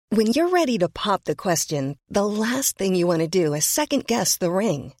When you're ready to pop the question, the last thing you want to do is second-guess the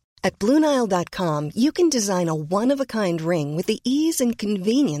ring. At BlueNile.com, you can design a one-of-a-kind ring with the ease and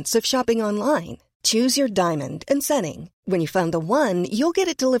convenience of shopping online. Choose your diamond and setting. When you find the one, you'll get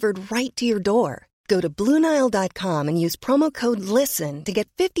it delivered right to your door. Go to BlueNile.com and use promo code LISTEN to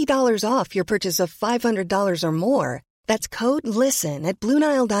get $50 off your purchase of $500 or more. That's code LISTEN at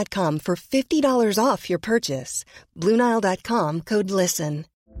BlueNile.com for $50 off your purchase. BlueNile.com, code LISTEN.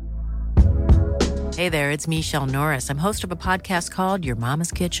 Hey there, it's Michelle Norris. I'm host of a podcast called Your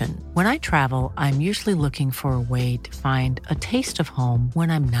Mama's Kitchen. When I travel, I'm usually looking for a way to find a taste of home when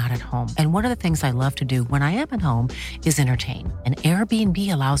I'm not at home. And one of the things I love to do when I am at home is entertain. And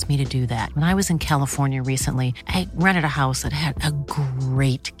Airbnb allows me to do that. When I was in California recently, I rented a house that had a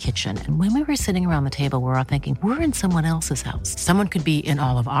great kitchen. And when we were sitting around the table, we were all thinking, we're in someone else's house. Someone could be in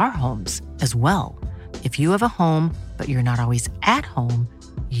all of our homes as well. If you have a home, but you're not always at home,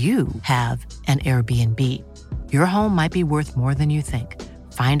 you have an Airbnb. Your home might be worth more than you think.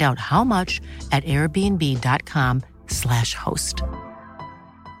 Find out how much at airbnb.com/host.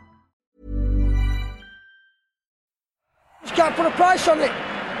 Just can't put a price on it.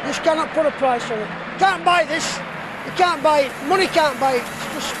 Just cannot put a price on it. Can't buy this. You can't buy it. Money can't buy it.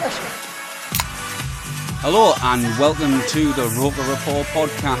 It's just special. Hello and welcome to the Roker Report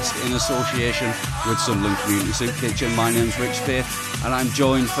podcast in association with Sunderland Community Soup Kitchen. My name's Rich Faith and I'm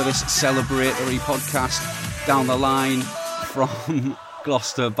joined for this celebratory podcast down the line from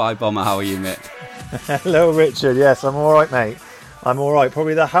Gloucester by Bomber. How are you, mate? Hello, Richard. Yes, I'm all right, mate. I'm all right.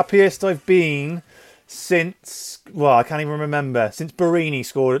 Probably the happiest I've been since, well, I can't even remember, since Barini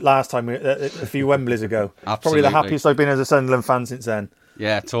scored last time a few Wembleys ago. Absolutely. Probably the happiest I've been as a Sunderland fan since then.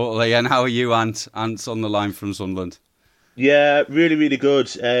 Yeah, totally. And how are you, Ant? Ant's on the line from Sunderland. Yeah, really, really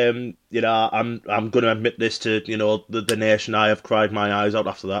good. I'm going to admit this to the nation. I have cried my eyes out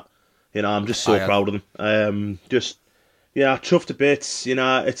after that. I'm just so proud of them. Chuffed to bits.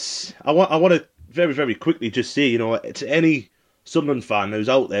 I want to very, very quickly just say, to any Sunderland fan who's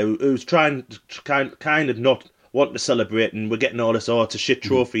out there who's trying to kind of not want to celebrate, and we're getting all this, it's a shit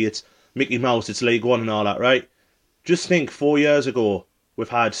trophy, it's Mickey Mouse, it's League One and all that, right? Just think, 4 years ago, we've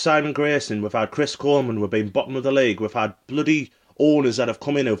had Simon Grayson, we've had Chris Coleman, we've been bottom of the league, we've had bloody owners that have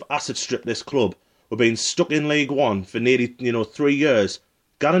come in who've asset stripped this club, we've been stuck in League One for nearly 3 years.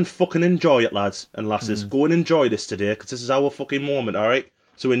 Go and fucking enjoy it, lads and lasses. Go and enjoy this today, because this is our fucking moment, alright?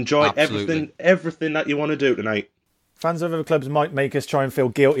 So enjoy everything that you want to do tonight. Fans of other clubs might make us try and feel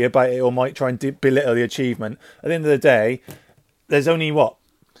guilty about it, or might try and belittle the achievement. At the end of the day, there's only what?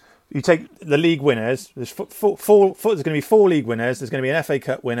 You take the league winners. There's there's going to be 4 league winners. There's going to be an FA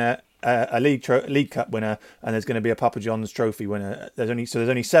Cup winner, a League Cup winner, and there's going to be a Papa John's Trophy winner. There's only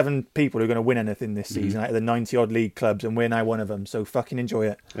 7 people who are going to win anything this season out of the 90 odd league clubs, and we're now one of them. So fucking enjoy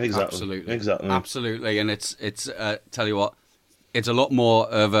it. Exactly. Absolutely. And it's tell you what, it's a lot more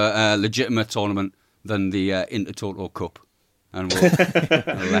of a legitimate tournament than the Intertoto Cup, and we'll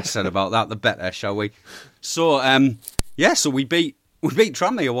the less said about that, the better, shall we? So so we beat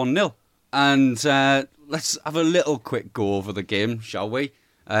Tranmere 1-0, and let's have a little quick go over the game, shall we?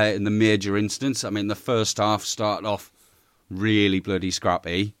 In the major instance, I mean, the first half started off really bloody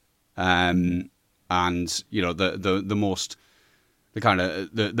scrappy, and the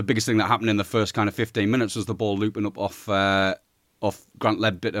biggest thing that happened in the first kind of 15 minutes was the ball looping up off Grant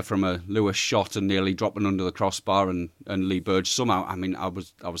Leadbitter from a Lewis shot and nearly dropping under the crossbar, and Lee Burge somehow, I mean, I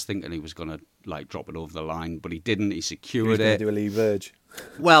was thinking he was going to drop it over the line, but he didn't. He secured it. Do a Lee Burge.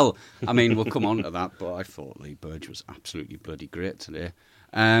 Well, I mean, we'll come on to that, but I thought Lee Burge was absolutely bloody great today.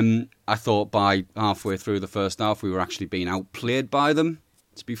 I thought by halfway through the first half we were actually being outplayed by them,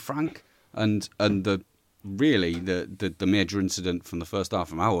 to be frank, and the major incident from the first half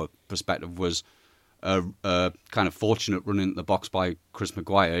from our perspective was a kind of fortunate run into the box by Chris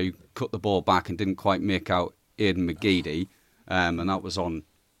Maguire, who cut the ball back and didn't quite make out Aidan McGeady, and that was on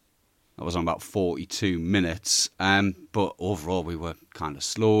about 42 minutes. But overall, we were kind of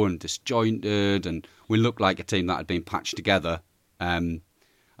slow and disjointed, and we looked like a team that had been patched together, and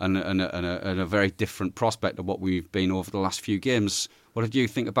a very different prospect of what we've been over the last few games. What did you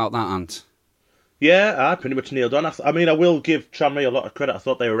think about that, Ant? Yeah, I pretty much nailed on. I mean, I will give Tranmere a lot of credit. I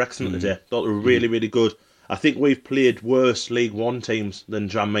thought they were excellent today. I thought they were really, really good. I think we've played worse League One teams than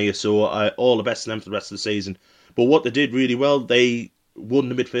Tranmere, so all the best of them for the rest of the season. But what they did really well, they won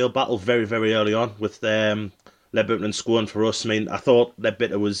the midfield battle very, very early on with Leadbitter and scoring for us. I mean, I thought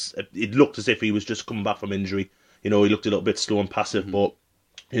Leadbitter it looked as if he was just coming back from injury. He looked a little bit slow and passive, but,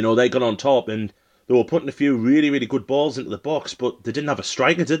 they got on top and they were putting a few really, really good balls into the box, but they didn't have a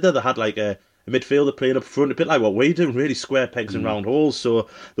striker, did they? They had like a a midfielder playing up front, a bit like what we do, really square pegs and round holes. So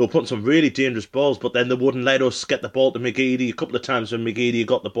they were putting some really dangerous balls, but then they wouldn't let us get the ball to McGeady. A couple of times when McGeady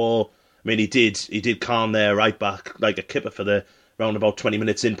got the ball, I mean, he did calm their right back like a kipper for the round about 20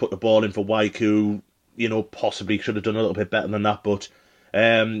 minutes in, put the ball in for Wyke, who, possibly should have done a little bit better than that. But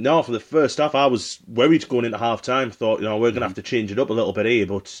no, for the first half, I was worried going into half time. Thought, we're going to have to change it up a little bit here.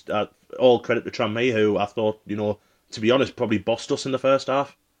 But all credit to Tranmere, who I thought, to be honest, probably bossed us in the first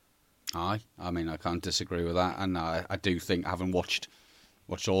half. Aye, I mean, I can't disagree with that. And I do think, having watched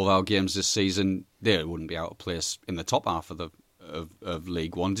all of our games this season, they wouldn't be out of place in the top half of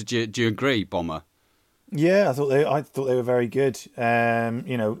League One. Do you agree, Bomber? Yeah, I thought they were very good. I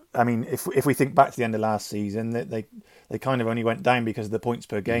mean, if we think back to the end of last season, they kind of only went down because of the points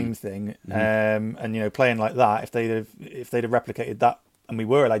per game thing. And playing like that, if they'd have replicated that, and we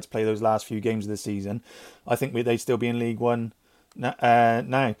were allowed to play those last few games of the season, I think they'd still be in League One now.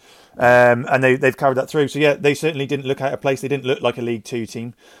 And they've carried that through. So yeah, they certainly didn't look out of place. They didn't look like a League Two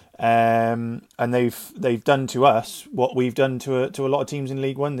team. And they've done to us what we've done to a lot of teams in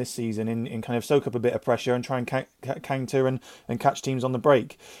League One this season, in kind of soak up a bit of pressure and try and counter and catch teams on the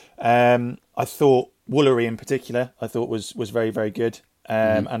break. I thought Woolery in particular, was very, very good.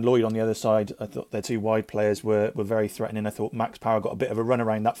 And Lloyd on the other side, I thought their two wide players were very threatening. I thought Max Power got a bit of a run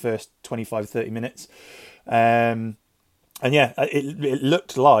around that first 25-30 minutes. And yeah, it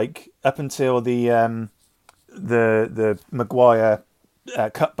looked like up until the Maguire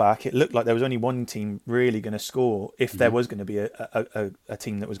cutback, it looked like there was only one team really going to score if there was going to be a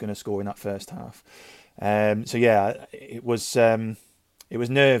team that was going to score in that first half. So yeah, it was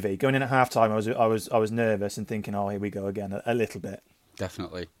nervy going in at half time. I was nervous and thinking, oh, here we go again a little bit.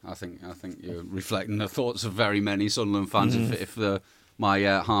 Definitely, I think you're reflecting the thoughts of very many Sunderland fans. If my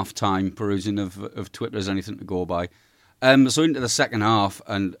half-time perusing of Twitter is anything to go by. So into the second half,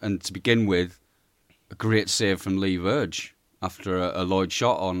 and to begin with, a great save from Lee Verge after a Lloyd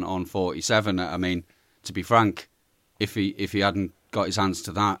shot on 47. I mean, to be frank, if he hadn't got his hands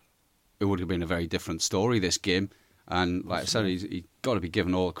to that, it would have been a very different story, this game. And like I said, he's got to be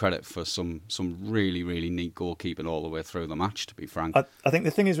given all the credit for some really, really neat goalkeeping all the way through the match, to be frank. I think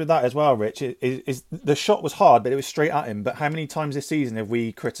the thing is with that as well, Rich, is the shot was hard, but it was straight at him. But how many times this season have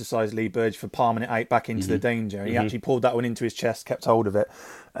we criticised Lee Burge for palming it out back into the danger? He actually pulled that one into his chest, kept hold of it,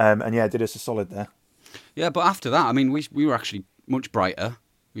 and yeah, did us a solid there. Yeah, but after that, I mean, we were actually much brighter.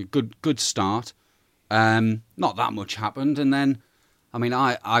 We had good start. Not that much happened, and then, I mean,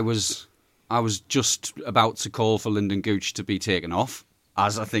 I was just about to call for Lyndon Gooch to be taken off,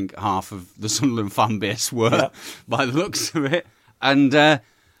 as I think half of the Sunderland fan base were, by the looks of it. And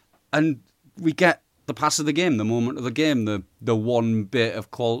we get the pass of the game, the moment of the game, the one bit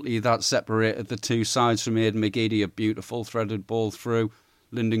of quality that separated the two sides from Aidan McGeady, a beautiful threaded ball through.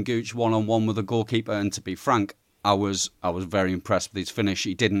 Lyndon Gooch one-on-one with the goalkeeper, and to be frank, I was very impressed with his finish.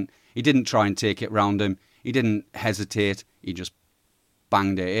 He didn't try and take it round him. He didn't hesitate. He just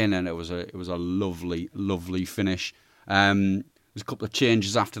banged it in, and it was a lovely, lovely finish. There was a couple of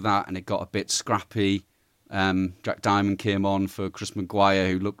changes after that, and it got a bit scrappy. Jack Diamond came on for Chris Maguire,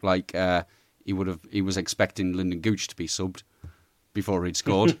 who looked like he was expecting Lyndon Gooch to be subbed before he'd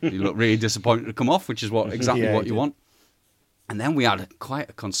scored. He looked really disappointed to come off, which is what you want. And then we had quite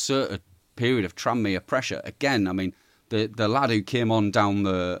a concerted period of Tranmere pressure again. I mean, the lad who came on down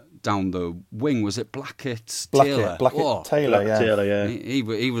the wing, was it Blackett Taylor? Taylor, yeah. Taylor, yeah. He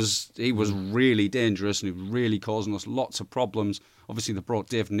was really dangerous, and he was really causing us lots of problems. Obviously, they brought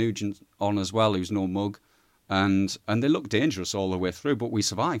Dave Nugent on as well, who's no mug, and they looked dangerous all the way through, but we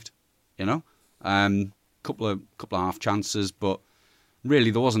survived. Couple of half chances, but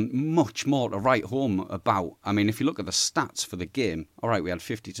really there wasn't much more to write home about. I mean, if you look at the stats for the game, all right, we had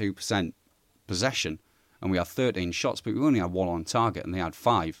 52% possession, and we had 13 shots, but we only had one on target, and they had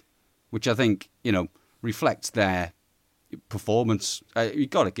 5, which I think, reflects their performance. You've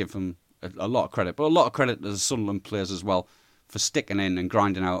got to give them a lot of credit, but a lot of credit to the Sunderland players as well for sticking in and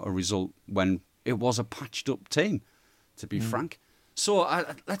grinding out a result when it was a patched-up team, to be frank. So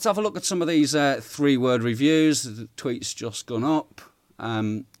let's have a look at some of these 3-word reviews. The tweet's just gone up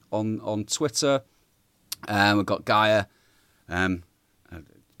on Twitter. We've got Gaia. I'm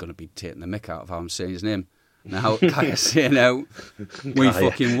going to be taking the mick out of how I'm saying his name. Now, Gaia saying out, we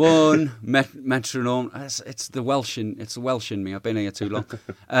fucking won. Metronome. It's the Welsh in me. I've been here too long.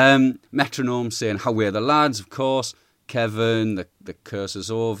 Metronome saying, how we're the lads, of course. Kevin, the curse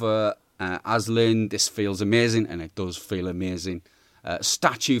is over. Aslin, this feels amazing, and it does feel amazing.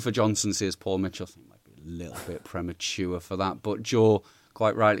 Statue for Johnson, says Paul Mitchell. I think it might be a little bit premature for that, but Joe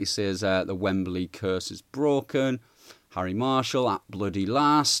quite rightly says the Wembley curse is broken. Harry Marshall at bloody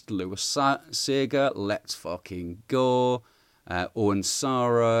last. Lewis Sager, let's fucking go. Owen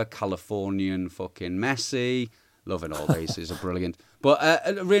Sarah, Californian fucking Messi. Loving all these. These are brilliant. But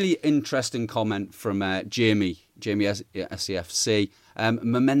a really interesting comment from Jamie SEFC.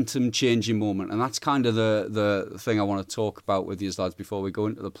 Momentum changing moment. And that's kind of the thing I want to talk about with you lads before we go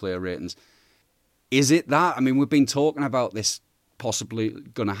into the player ratings. Is it that? I mean, we've been talking about this possibly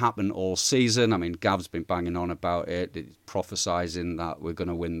going to happen all season. I mean, Gav's been banging on about it, prophesying that we're going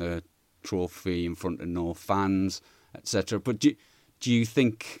to win the trophy in front of no fans, etc. But do you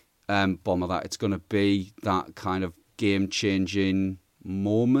think, Bomber, that it's going to be that kind of game-changing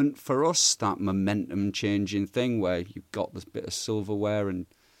moment for us, that momentum-changing thing where you've got this bit of silverware and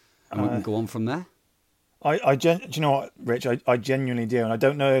we can go on from there? Do you know what, Rich? I genuinely do, and I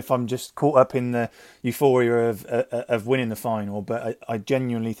don't know if I'm just caught up in the euphoria of winning the final, but I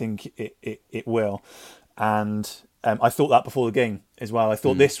genuinely think it will. And I thought that before the game as well. I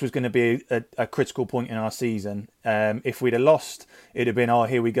thought this was going to be a critical point in our season. If we'd have lost, it'd have been,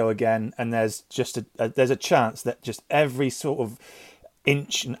 here we go again. And there's just there's a chance that just every sort of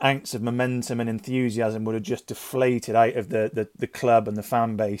inch and ounce of momentum and enthusiasm would have just deflated out of the club and the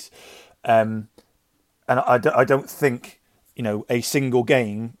fan base. And I don't think, a single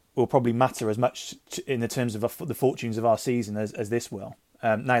game will probably matter as much in the terms of the fortunes of our season as this will.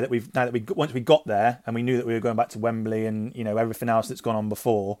 Now that once we got there and we knew that we were going back to Wembley and everything else that's gone on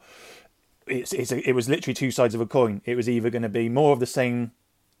before, it was literally two sides of a coin. It was either going to be more of the same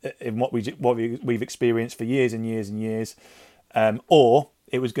in what we've experienced for years and years and years, or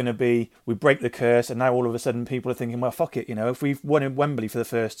it was going to be we break the curse, and now all of a sudden people are thinking, well, fuck it, if we've won in Wembley for the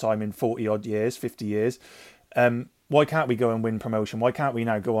first time in 40 odd years, 50 years, why can't we go and win promotion? Why can't we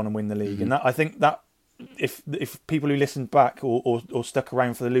now go on and win the league? And I think that if people who listened back or stuck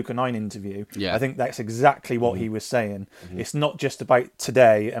around for the Luca 9 interview, I think that's exactly what he was saying. It's not just about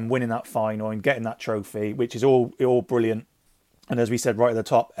today and winning that final and getting that trophy, which is all brilliant. And as we said right at the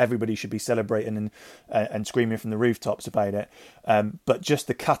top, everybody should be celebrating and screaming from the rooftops about it. But just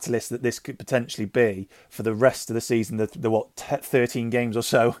the catalyst that this could potentially be for the rest of the season, the 13 games or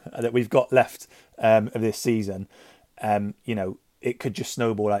so that we've got left of this season, it could just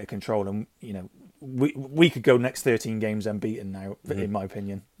snowball out of control. And, we could go next 13 games unbeaten now, in my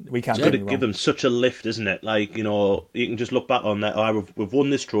opinion. We can't give them such a lift, isn't it? Like, you can just look back on that. We've won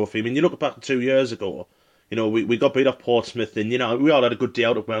this trophy. I mean, you look back 2 years ago, we got beat off Portsmouth, and we all had a good day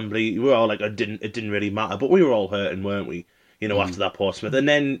out at Wembley. We were all like, it didn't really matter, but we were all hurting, weren't we? After that Portsmouth, and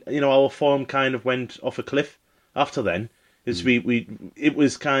then our form kind of went off a cliff. After then, it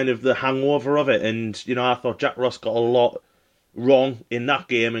was kind of the hangover of it, and I thought Jack Ross got a lot wrong in that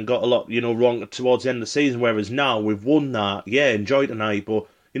game and got a lot wrong towards the end of the season. Whereas now we've won that, enjoy tonight, but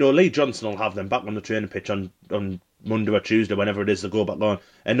Lee Johnson will have them back on the training pitch on Monday or Tuesday, whenever it is, they'll go back on,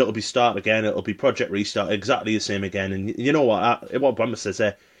 and it'll be start again. It'll be Project Restart, exactly the same again. And you know what Brammer says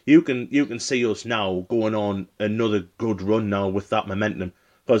there, you can see us now going on another good run now with that momentum,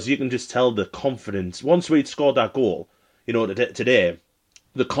 because you can just tell the confidence. Once we'd scored that goal, today,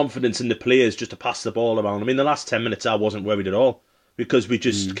 the confidence in the players just to pass the ball around. I mean, the last 10 minutes I wasn't worried at all, because we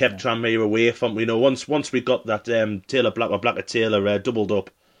just kept Tranmere away from, once we got that Blackett Taylor doubled up,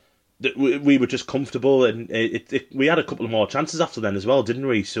 we were just comfortable, and we had a couple of more chances after then as well, didn't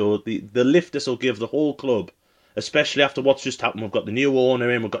we? So the lift this will give the whole club, especially after what's just happened. We've got the new owner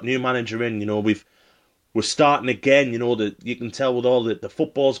in, we've got new manager in. We're starting again. That you can tell with all the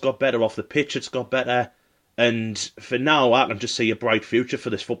football's got better off the pitch. It's got better, and for now, I can just see a bright future for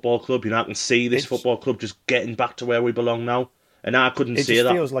this football club. I can see this football club just getting back to where we belong now. And I couldn't see that. It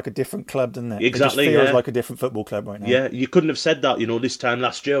just feels like a different club, doesn't it? Exactly. It just feels like a different football club right now. Yeah, you couldn't have said that, this time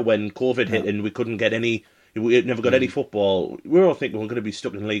last year when COVID hit and we couldn't get any, we never got any football. We were all thinking we're going to be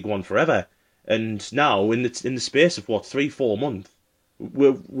stuck in League One forever. And now, in the space of 3-4 months,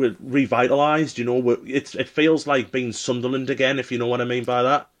 we're revitalised. It feels like being Sunderland again, if you know what I mean by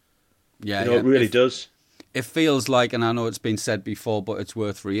that. Yeah, it really does. It feels like, and I know it's been said before, but it's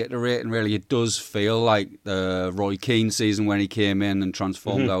worth reiterating, really, it does feel like the Roy Keane season when he came in and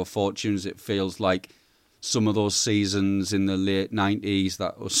transformed our fortunes. It feels like some of those seasons in the late 90s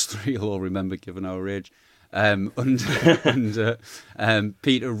that us three will all remember, given our age, under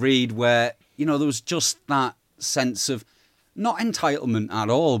Peter Reid, where, there was just that sense of, not entitlement at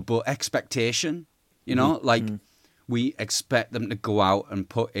all, but expectation, we expect them to go out and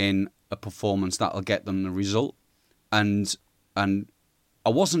put in a performance that'll get them the result, and I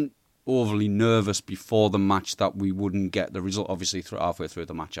wasn't overly nervous before the match that we wouldn't get the result. Obviously, halfway through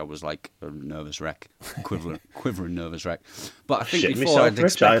the match, I was like a nervous wreck, quivering nervous wreck. But I think Shit before I'd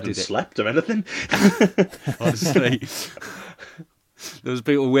expected I hadn't slept or anything. Honestly, there was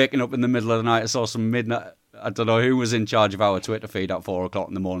people waking up in the middle of the night. I saw some midnight. I don't know who was in charge of our Twitter feed at 4 o'clock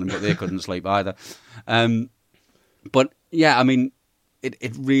in the morning, but they couldn't sleep either. But yeah, I mean,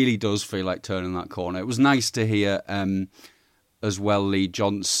 it really does feel like turning that corner. It was nice to hear as well Lee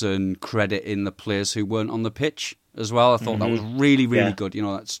Johnson crediting the players who weren't on the pitch as well. I thought that was really, really good. You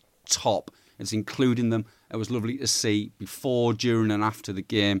know, that's top. It's including them. It was lovely to see before, during and after the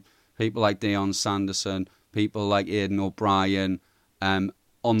game, people like Dion Sanderson, people like Aidan O'Brien,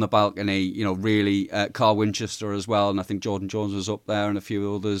 on the balcony, you know, really, Carl Winchester as well, and I think Jordan Jones was up there and a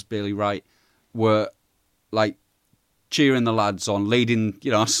few others, Bailey Wright, were like cheering the lads on, leading,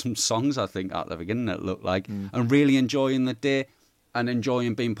 you know, some songs, I think, at the beginning, it looked like, and really enjoying the day and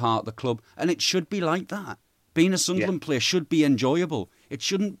enjoying being part of the club. And it should be like that. Being a Sunderland player should be enjoyable. It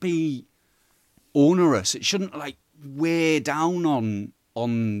shouldn't be onerous. It shouldn't, like, weigh down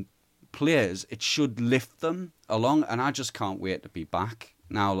on players. It should lift them along, and I just can't wait to be back.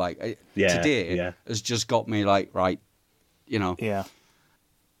 Now, like, today has just got me, like, right, you know,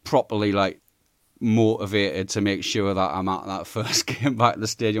 properly, like, motivated to make sure that I'm at that first game back at the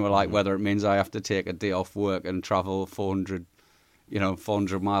stadium, or, like, whether it means I have to take a day off work and travel 400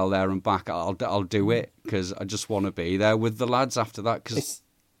 mile there and back, I'll do it, because I just want to be there with the lads after that, because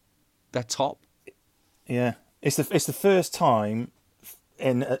they're top. Yeah. It's the first time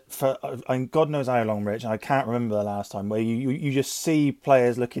for God knows how long, Rich, I can't remember the last time, where you just see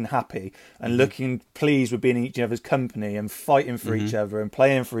players looking happy and looking pleased with being in each other's company and fighting for each other and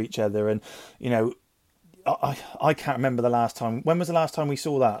playing for each other. And, you know, I can't remember the last time. When was the last time we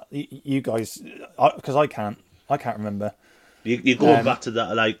saw that? You guys, because I can't remember. You're going back to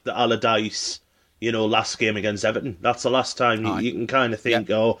that, like, the Allardyce, you know, last game against Everton. That's the last time you can kind of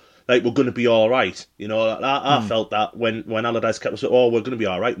think, like, we're going to be all right. You know, I felt that when Allardyce kept us, we're going to be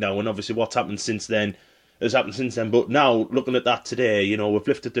all right now. And obviously what's happened since then has happened since then. But now, looking at that today, you know, we've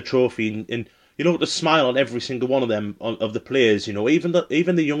lifted the trophy, and you know, the smile on every single one of them, of the players, you know, even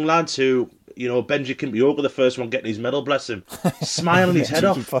the young lads who, you know, Benji Kimpioka, the first one getting his medal, bless him, smiling his head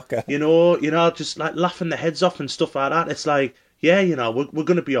off, fucker. you know, just like laughing their heads off and stuff like that. It's like, yeah, you know, we're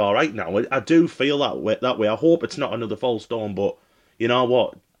going to be all right now. I do feel that way. I hope it's not another false dawn, but you know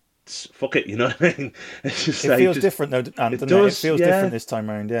what? Fuck it, you know what I mean? It's just it feels different though, doesn't it? It feels different this time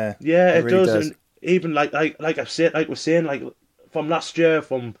round, yeah. Yeah, it really does. And even like I've said, like we're saying, like from last year,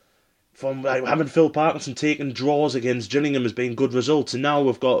 from like having Phil Parkinson taking draws against Gillingham as being good results, and now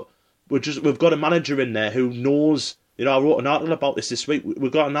we've got a manager in there who knows. You know, I wrote an article about this week.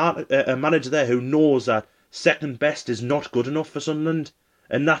 We've got a manager there who knows that second best is not good enough for Sunderland,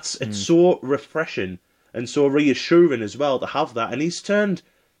 and it's so refreshing and so reassuring as well to have that. And he's turned,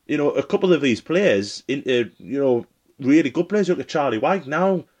 you know, a couple of these players into, you know, really good players. Look at Charlie White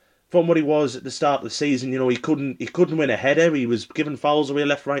now, from what he was at the start of the season. You know, he couldn't win a header. He was giving fouls away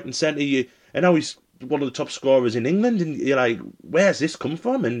left, right, and centre. And now he's one of the top scorers in England. And you're like, where's this come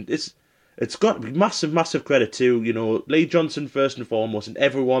from? And it's got massive credit to, you know, Lee Johnson first and foremost, and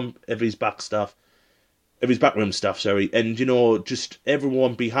everyone of his backroom staff, and, you know, just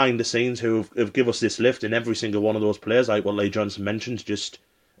everyone behind the scenes who have give us this lift, and every single one of those players, like what Lee Johnson mentioned, just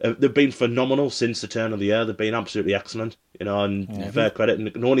they've been phenomenal since the turn of the year. They've been absolutely excellent, you know, and fair credit. And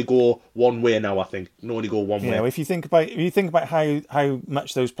it can only go one way now. I think it can only go one way. Well, if you think about how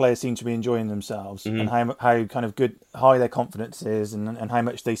much those players seem to be enjoying themselves, and how kind of high their confidence is, and how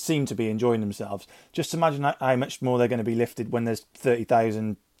much they seem to be enjoying themselves, just imagine how much more they're going to be lifted when there's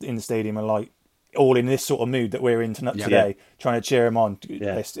 30,000 in the stadium, and like all in this sort of mood that we're in today, trying to cheer them on.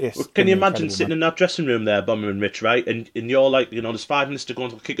 Yeah. Can you imagine sitting in that dressing room there, Bomber and Rich, right? And you're like, you know, there's 5 minutes to go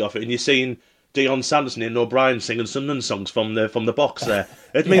until kick-off, and you're seeing Dion Sanderson and O'Brien singing Sunderland songs from the box there.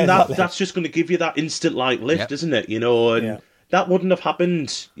 I mean, that's just going to give you that instant, like, lift, isn't it? You know, and that wouldn't have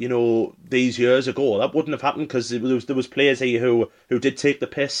happened, you know, these years ago. That wouldn't have happened because there was players here who did take the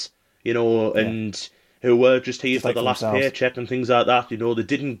piss, you know, and who were just here for the last paycheck and things like that. You know, they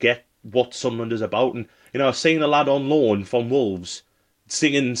didn't get what Sunderland is about. And, you know, I've seen a lad on loan from Wolves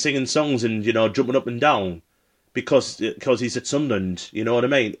singing songs and, you know, jumping up and down because he's at Sunderland, you know what I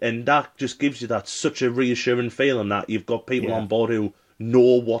mean? And that just gives you that such a reassuring feeling that you've got people on board who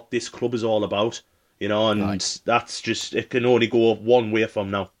know what this club is all about, you know, and that's just, it can only go one way from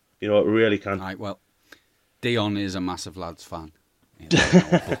now. You know, it really can. Right, well, Dion is a massive lads fan.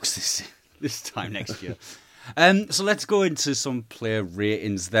 Books this time next year. So let's go into some player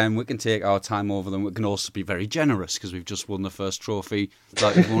ratings then. We can take our time over them. We can also be very generous because we've just won the first trophy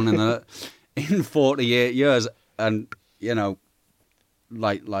that we've won in 48 years. And, you know,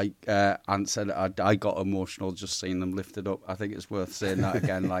 like Ant said, I got emotional just seeing them lifted up. I think it's worth saying that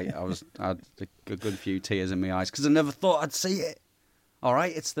again. Like I had a good few tears in my eyes because I never thought I'd see it. All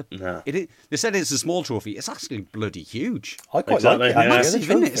right, they said it's a small trophy. It's actually bloody huge. I quite like it. Yeah. Massive,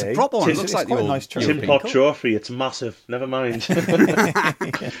 isn't it? It's a proper one. It looks like the old nice Tim Pot trophy. It's massive. Never mind.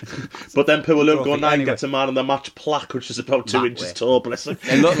 But then Puwaluko 9 gets a man of the match plaque, which is about 2 inches tall. Bless him.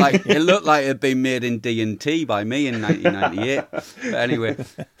 It looked like it'd been made in D&T by me in 1998. But anyway,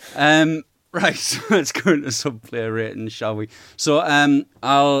 right. So let's go into some player ratings, shall we? So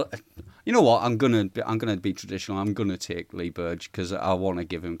You know what? I'm gonna be traditional. I'm gonna take Lee Burge because I want to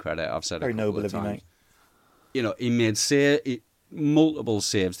give him credit. I've said very it a couple noble of of you, times. mate. You know, he made multiple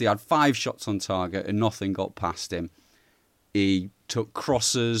saves. They had 5 shots on target and nothing got past him. He took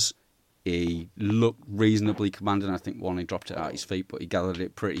crosses. He looked reasonably commanding. I think one he dropped it at his feet, but he gathered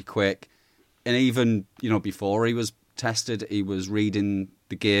it pretty quick. And even before he was tested, he was reading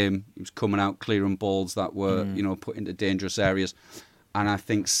the game. He was coming out clearing balls that were put into dangerous areas. And I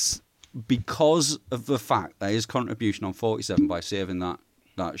think because of the fact that his contribution on 47 by saving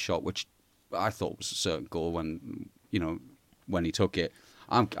that shot, which I thought was a certain goal when he took it,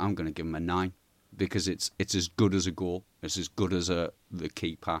 I'm going to give him a 9 because it's as good as a goal. It's as good as the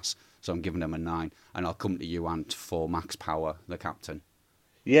key pass. So I'm giving him a 9, and I'll come to you, Ant, for Max Power, the captain.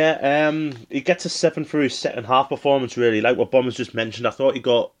 Yeah, he gets a 7 for his second half performance. Really, like what Bombers just mentioned, I thought he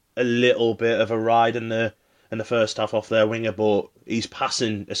got a little bit of a ride in the first half off their winger, but his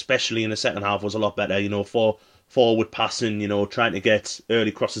passing, especially in the second half, was a lot better. For forward passing, trying to get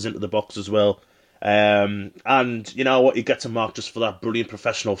early crosses into the box as well. And you know what, he gets a mark just for that brilliant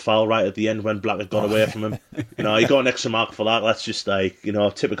professional foul right at the end when Black had got away from him. He got an extra mark for that. That's just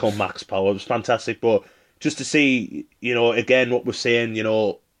typical Max Power. It was fantastic, but just to see, again what we're saying,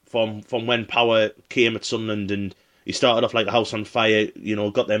 from when Power came at Sunderland and he started off like a house on fire.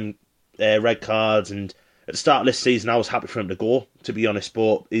 Got them red cards, and at the start of this season, I was happy for him to go, to be honest.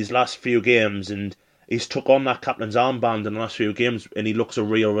 But his last few games, and he's took on that captain's armband in the last few games, and he looks a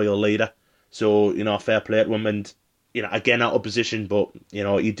real leader. So, fair play to him, and again out of position, but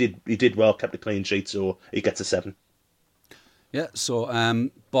he did well, kept a clean sheet, so he gets a 7. Yeah. So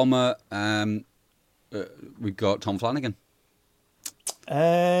Bomber, we got Tom Flanagan.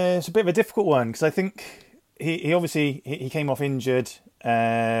 It's a bit of a difficult one because I think he obviously he came off injured,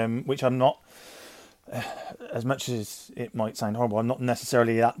 which I'm not. As much as it might sound horrible, I'm not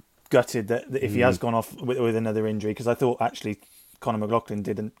necessarily that gutted that if he has gone off with another injury, because I thought actually Conor McLaughlin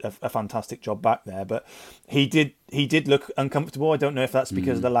did a fantastic job back there, but he did look uncomfortable. I don't know if that's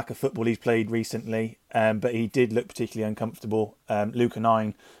because of the lack of football he's played recently, but he did look particularly uncomfortable. Luca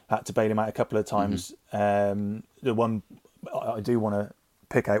 9 had to bail him out a couple of times. The one I do want to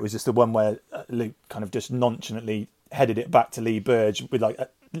pick out was just the one where Luke kind of just nonchalantly headed it back to Lee Burge with like a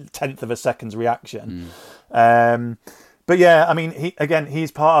 1/10 of a second's reaction. But yeah, I mean,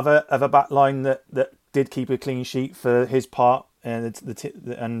 he's part of a back line that did keep a clean sheet for his part,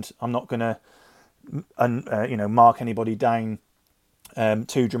 and I'm not going to mark anybody down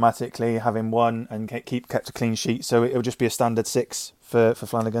too dramatically, having won and kept a clean sheet. So it'll just be a standard 6 for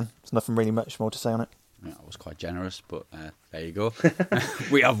Flanagan. There's nothing really much more to say on it. Yeah, I was quite generous, but there you go.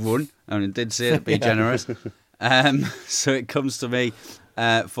 We have won, and it did say it'd be generous. So it comes to me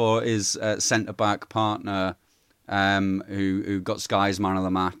for his centre-back partner, who got Sky's man of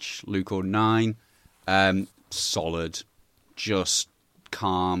the match, Luke O'Nien. Solid, just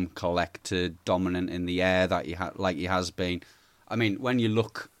calm, collected, dominant in the air that he has been. I mean, when you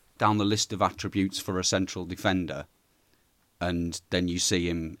look down the list of attributes for a central defender, and then you see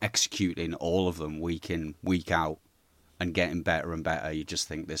him executing all of them week in, week out, and getting better and better, you just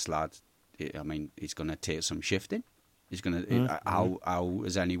think this lad, I mean, he's going to take some shifting. He's going to. How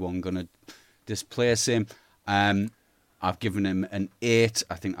is anyone going to displace him? I've given him an 8.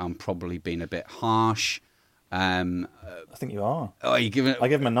 I think I'm probably being a bit harsh. I think you are. Oh, you giving it? I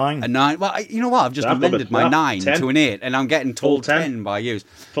give him a 9. A 9. Well, you know what? I've just amended my 9 to an 8, and I'm getting told 10 by you.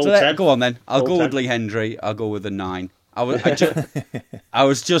 Full 10. Go on then. I'll go 10. with Lee Hendry. I'll go with a 9. I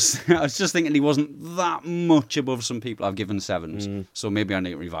was just thinking he wasn't that much above some people. I've given 7s, so maybe I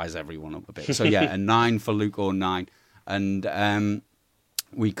need to revise everyone up a bit. So yeah, a 9 for Luke O'Nien, and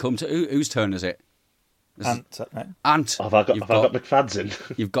we come to whose turn is it? Ant. Have I got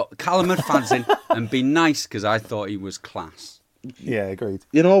McFadzean? You've got Callum McFadzean, and be nice because I thought he was class. Yeah, agreed.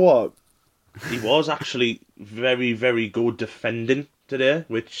 You know what? He was actually very, very good defending today,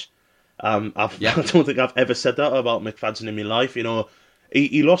 which I don't think I've ever said that about McFadden in my life. You know,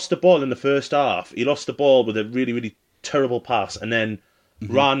 he lost the ball in the first half. He lost the ball with a really, really terrible pass, and then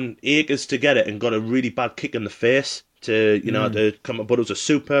ran acres to get it and got a really bad kick in the face to come up. But it was a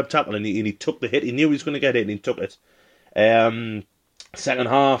superb tackle, and he took the hit. He knew he was going to get it, and he took it. Second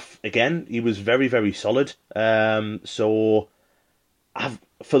half, again, he was very, very solid. So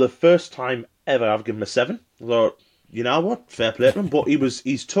for the first time ever, I've given him a 7. I thought, you know what, fair play to him. But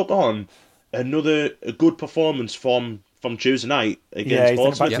he's took on a good performance from Tuesday night against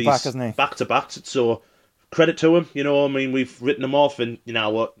Portsmouth. He's back to back, hasn't he? Back to back. So credit to him. You know, I mean, we've written him off, and you know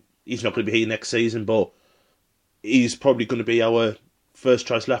what, he's not going to be here next season, but he's probably going to be our first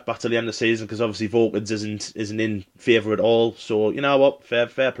choice left back till the end of the season, because obviously Vokins isn't in favour at all. So you know what, fair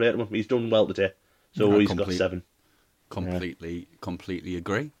play to him. He's done well today. So he's got 7. Completely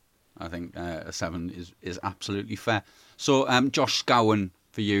agree. I think a 7 is absolutely fair. So Josh Scowen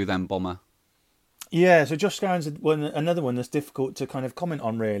for you then, Bomber. Yeah, so Josh Scowen's another one that's difficult to kind of comment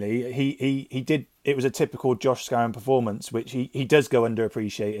on, really. He did. It was a typical Josh Scowen performance, which he does go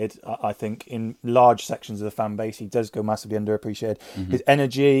underappreciated. I think in large sections of the fan base, he does go massively underappreciated. His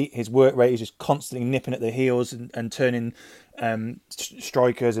energy, his work rate, is just constantly nipping at the heels and turning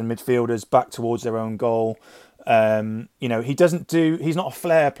strikers and midfielders back towards their own goal. You know, he's not a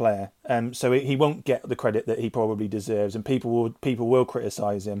flair player, so he won't get the credit that he probably deserves, and people will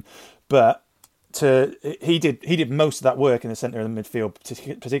criticise him, but he did most of that work in the centre of the midfield,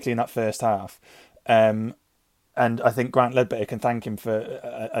 particularly in that first half. And I think Grant Ledbetter can thank him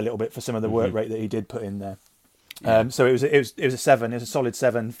for a little bit for some of the work rate that he did put in there. So it was a 7. It was a solid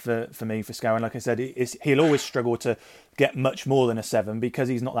 7 for me for Scowen. Like I said, he'll always struggle to get much more than a 7 because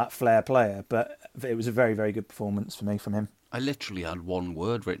he's not that flair player. But it was a very, very good performance for me from him. I literally had one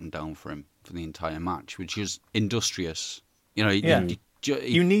word written down for him for the entire match, which is industrious. You know,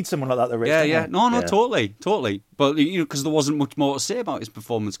 you need someone like that, though, Rich. Yeah. No, totally. But you know, because there wasn't much more to say about his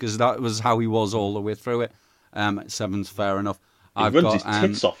performance, because that was how he was all the way through it. 7's fair enough. He runs his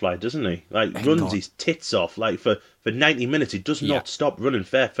tits off, like, doesn't he? Like, runs his tits off, like, for 90 minutes. He does not stop running.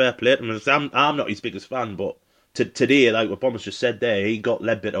 Fair play to him. I'm not his biggest fan, but today, like what Bombers just said there, he got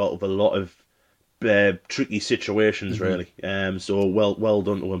Ledbetter out of a lot of tricky situations, really. So well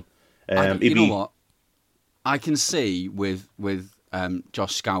done to him. You know what? I can see with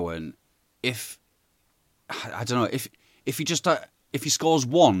Josh Scowen, if he scores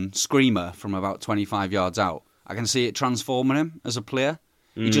one screamer from about 25 yards out, I can see it transforming him as a player.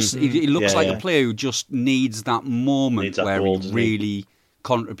 He looks like a player who just needs that moment where he really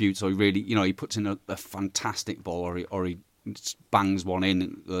contributes, or he really, you know, he puts in a fantastic ball, or he bangs one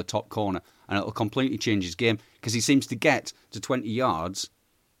in the top corner, and it'll completely change his game, because he seems to get to 20 yards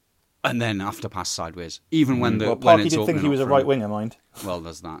and then have to pass sideways, even when Parky did think he was a right winger, mind. Well,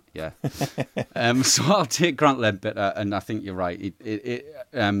 there's that, yeah. So I'll take Grant Ledbetter, and I think you're right.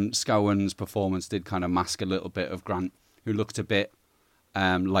 Scowen's performance did kind of mask a little bit of Grant, who looked a bit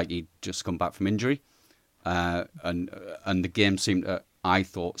like he'd just come back from injury, and the game seemed to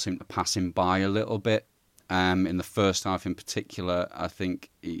pass him by a little bit. In the first half, in particular, I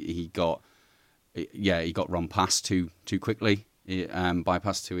think he got run past too quickly. He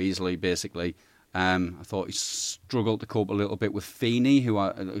bypassed too easily, basically. I thought he struggled to cope a little bit with Feeney, who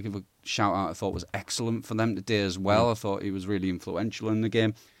I'll give a shout out. I thought was excellent for them today as well. I thought he was really influential in the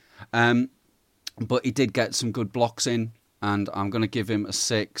game. But he did get some good blocks in, and I'm going to give him a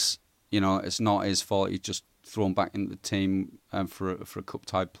 6. You know, it's not his fault. He's just thrown back into the team for a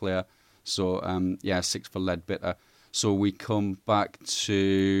cup-tied player. So, 6 for Ledbetter. So we come back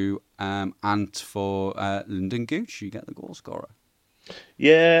to Ant for Lyndon Gooch. You get the goal scorer.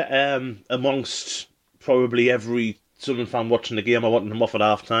 Yeah, amongst probably every Southern fan watching the game, I wanted him off at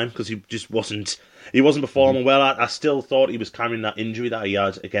half time because he just wasn't performing well. I still thought he was carrying that injury that he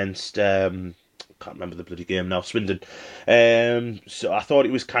had against can't remember the bloody game now, Swindon. So I thought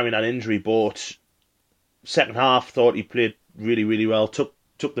he was carrying that injury, but second half thought he played really, really well. Took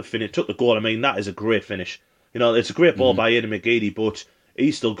the finish, took the goal. I mean, that is a great finish. You know, it's a great ball by Aidan McGeady, but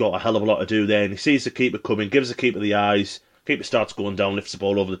he's still got a hell of a lot to do there. And he sees the keeper coming, gives the keeper the eyes. Keeper starts going down, lifts the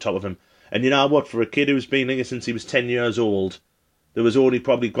ball over the top of him. And you know what? For a kid who's been here since he was 10 years old, there was only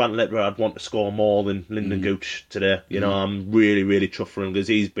probably Grant Ledbetter I'd want to score more than Lyndon Gooch today. You know, I'm really, really chuffed for him because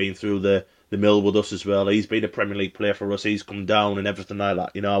he's been through the mill with us as well. He's been a Premier League player for us. He's come down and everything like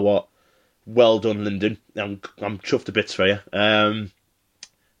that. You know what? Well done, Lyndon. I'm chuffed to bits for you.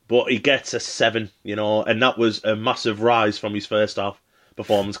 But he gets a 7, you know, and that was a massive rise from his first half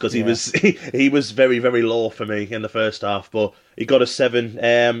performance because he was very, very low for me in the first half, but he got a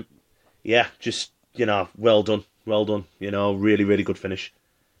 7. Just, you know, well done, you know, really, really good finish.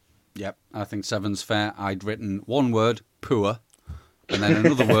 Yep, I think 7's fair. I'd written one word, poor, and then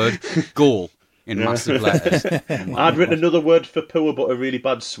another word, goal, in massive letters. I'd written another word for poor, but a really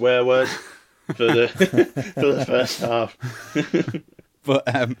bad swear word for the for the first half.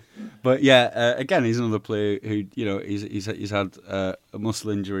 But yeah, again, he's another player who, you know, he's had a muscle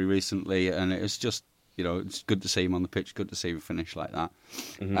injury recently, and it's just, you know, it's good to see him on the pitch, good to see him finish like that.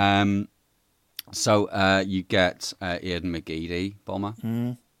 Mm-hmm. So you get Aidan McGeady,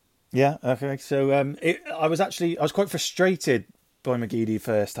 Bomber. Yeah, okay. So I was quite frustrated by McGeady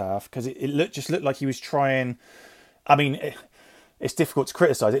first half because it looked like he was trying. I mean, it's difficult to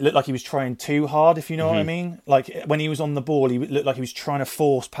criticise. It looked like he was trying too hard, if you know what I mean. Like when he was on the ball, he looked like he was trying to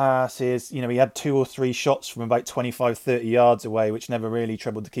force passes. You know, he had 2 or 3 shots from about 25, 30 yards away, which never really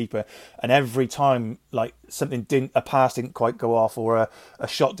troubled the keeper. And every time, like a pass didn't quite go off or a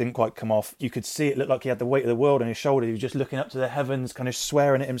shot didn't quite come off, you could see it looked like he had the weight of the world on his shoulder. He was just looking up to the heavens, kind of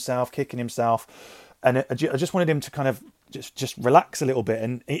swearing at himself, kicking himself. And I just wanted him to kind of just relax a little bit,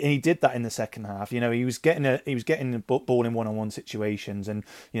 and he did that in the second half. You know, he was getting the ball in one-on-one situations, and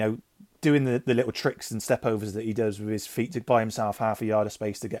you know, doing the little tricks and step overs that he does with his feet to buy himself half a yard of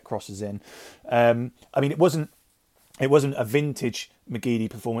space to get crosses in. I mean, it wasn't a vintage McGeady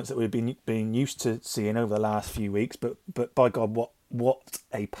performance that we've been used to seeing over the last few weeks, but by God, what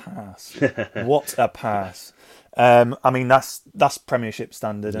a pass! What a pass! I mean, that's Premiership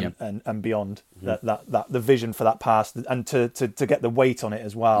standard and beyond. That the vision for that pass and to get the weight on it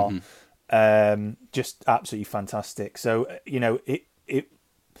as well, just absolutely fantastic. So you know, it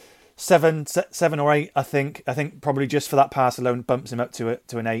 7 or 8. I think probably just for that pass alone bumps him up to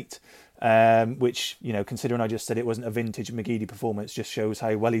an 8. Which, you know, considering I just said it wasn't a vintage McGeady performance, just shows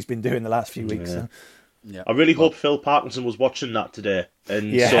how well he's been doing the last few weeks. So. Yeah. I really hope Phil Parkinson was watching that today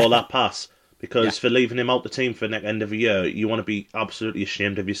and saw that pass. Because for leaving him out the team for the end of the year, you want to be absolutely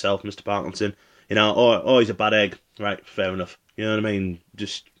ashamed of yourself, Mr. Parkinson. You know, oh, he's a bad egg. Right, fair enough. You know what I mean?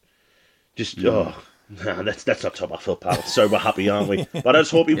 Just let's not talk about Phil Parkinson. So we're happy, aren't we? But I just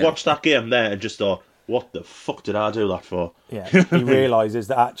hope he watched that game there and just thought, what the fuck did I do that for? Yeah, he realises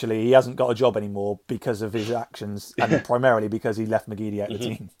that actually he hasn't got a job anymore because of his actions, and primarily because he left McGeady out of the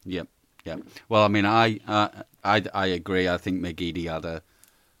team. Yep. Well, I mean, I agree. I think McGeady had a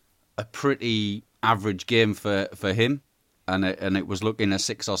pretty average game for him, and it was looking a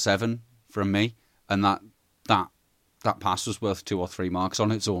 6 or 7 from me, and that pass was worth 2 or 3 marks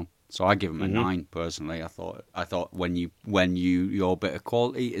on its own. So I give him a 9 personally. I thought when your bit of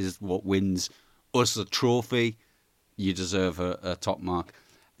quality is what wins us a trophy, you deserve a top mark.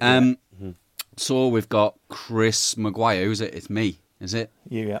 So we've got Chris Maguire. Who's it? It's me. Is it?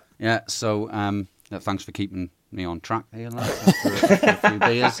 Yeah. Yeah. So thanks for keeping me on track here, after a few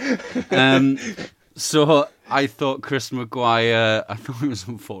beers. So I thought Chris Maguire, I thought it was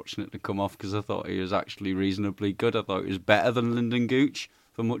unfortunate to come off because I thought he was actually reasonably good. I thought he was better than Lyndon Gooch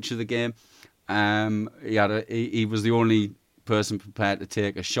for much of the game. He was the only person prepared to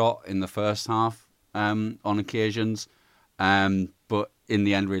take a shot in the first half on occasions. But in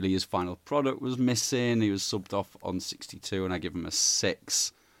the end, really, his final product was missing. He was subbed off on 62, and I give him a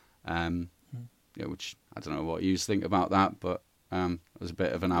 6. Which I don't know what you think about that, but it was a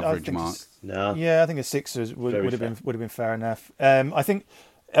bit of an average mark. No. Yeah, I think a 6 would have been fair enough. I think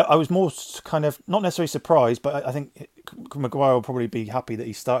I was more kind of not necessarily surprised, but I think Maguire will probably be happy that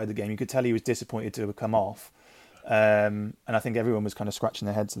he started the game. You could tell he was disappointed to have come off, and I think everyone was kind of scratching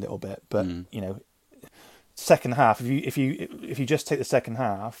their heads a little bit. But you know, second half, if you just take the second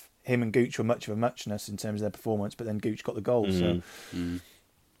half, him and Gooch were much of a muchness in terms of their performance, but then Gooch got the goal. So.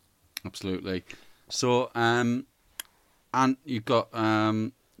 Absolutely. So, and you've got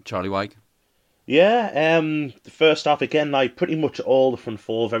Charlie Wyke. Yeah, the first half again, like pretty much all the front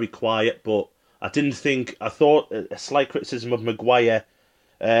four very quiet, but I thought a slight criticism of Maguire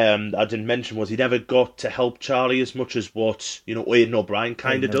I didn't mention was he never got to help Charlie as much as what, you know, Aidan O'Brien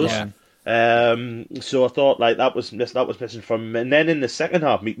kind of does. Yeah. So I thought like that was missing from him. And then in the second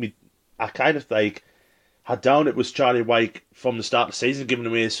half, I kind of like had down it was Charlie Wyke from the start of the season, giving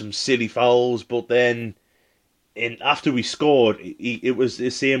away some silly fouls, but then after we scored, it was the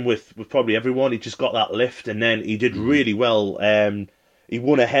same with probably everyone. He just got that lift, and then he did really well. He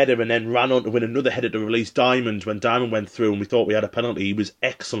won a header and then ran on to win another header to release Diamond when Diamond went through, and we thought we had a penalty. He was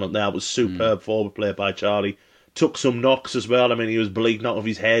excellent there. It was superb forward play by Charlie. Took some knocks as well. I mean, he was bleeding out of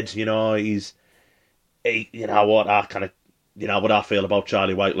his head. You know, you know what I feel about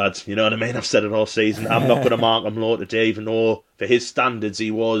Charlie Wyke, lads. You know what I mean? I've said it all season. I'm not going to mark him low today, even though for his standards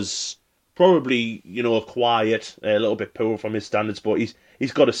he was probably, you know, quiet, a little bit poor from his standards. But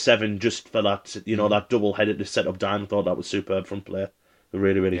he's got a 7 just for that, you know, that double headed to set up Diamond. I thought that was superb from play.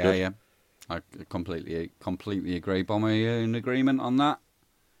 Really, really good. Yeah. I completely agree. Bomber, are you in agreement on that?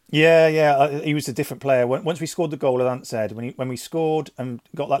 Yeah. He was a different player. Once we scored the goal, as Ant said, when we scored and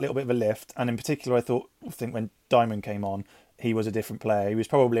got that little bit of a lift, and in particular, I think when Diamond came on, he was a different player. He was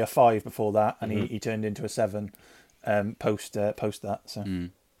probably a 5 before that, and he turned into a 7 post that.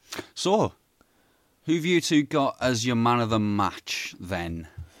 So, who have you two got as your man of the match then?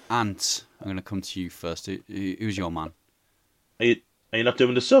 Ant, I'm going to come to you first. Who's your man? Are you not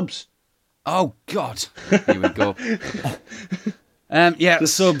doing the subs? Oh, God. Here we go. The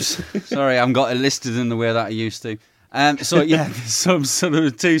subs. Sorry, I haven't got it listed in the way that I used to. The subs. So there were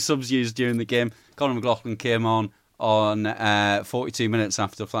 2 subs used during the game. Conor McLaughlin came on 42 minutes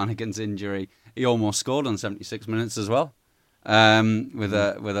after Flanagan's injury. He almost scored on 76 minutes as well, with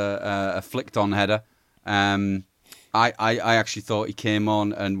a flicked on header. I actually thought he came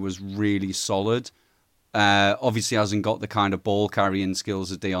on and was really solid. Obviously hasn't got the kind of ball carrying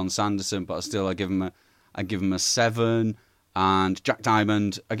skills of Dion Sanderson, but I give him a 7. And Jack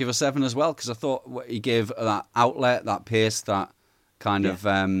Diamond, I give a 7 as well, because I thought he gave that outlet, that pace, that kind of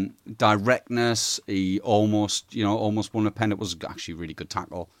directness. He almost won a pen. It was actually a really good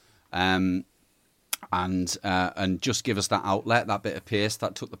tackle, and just give us that outlet, that bit of pace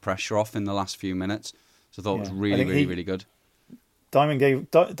that took the pressure off in the last few minutes. So I thought it was really good.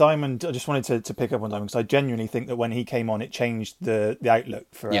 Diamond. I just wanted to pick up on Diamond, because I genuinely think that when he came on, it changed the outlook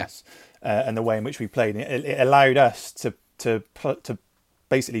for us and the way in which we played. It allowed us to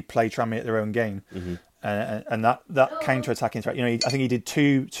basically play Tranmere at their own game, and that counter-attacking threat. I think he did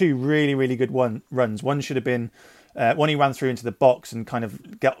two really, really good runs. One should have been one he ran through into the box and kind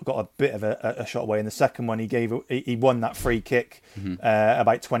of got a bit of a shot away, and the second one he won that free kick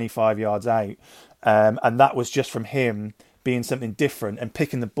about 25 yards out, and that was just from him being something different and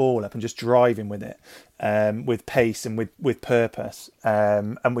picking the ball up and just driving with it, with pace and with purpose,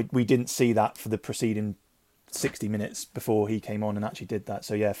 and we didn't see that for the preceding 60 minutes before he came on and actually did that.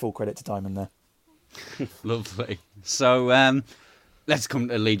 So yeah, full credit to Diamond there. Lovely. So let's come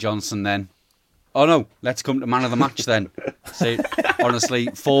to Lee Johnson then. Oh no, let's come to man of the match then. See, honestly,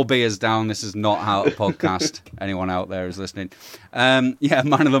 4 beers down, this is not how to podcast. Anyone out there is listening. Man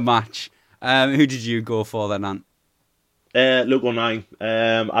of the match. Who did you go for then, Ant? Luke O'Nien.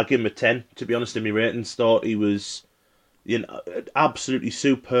 I give him a 10, to be honest, in my ratings. Thought he was absolutely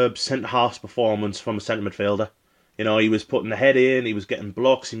superb centre-half performance from a centre midfielder. He was putting the head in, he was getting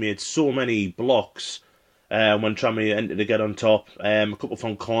blocks, he made so many blocks when Tranmere entered to get on top. A couple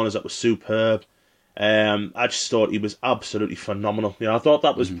from corners that was superb. I just thought he was absolutely phenomenal. I thought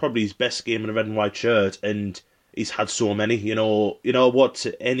that was probably his best game in a red and white shirt, and he's had so many. What?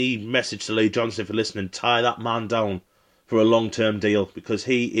 Any message to Lee Johnson, if you're listening, tie that man down for a long-term deal, because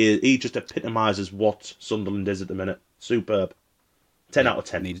he just epitomises what Sunderland is at the minute. Superb. 10 out of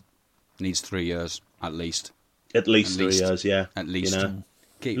 10. Needs 3 years, at least. At least 3 years, yeah. At least.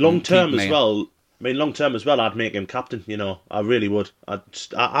 Long term as well, I'd make him captain, I really would. I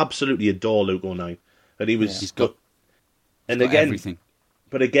absolutely adore Luke O'Nien. And he's got everything.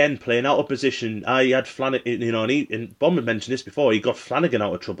 But again, playing out of position, I had Flanagan, and Bomber mentioned this before, he got Flanagan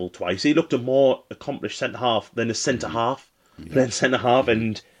out of trouble twice. He looked a more accomplished centre-half than a centre-half. Playing centre-half,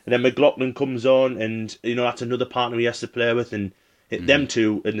 and then McLaughlin comes on, and that's another partner he has to play with, and them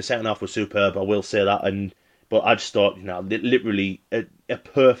two in the second half were superb, I will say that. But I just thought, literally a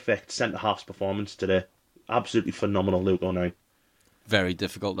perfect centre-half's performance today. Absolutely phenomenal, Luke O'Nien. Very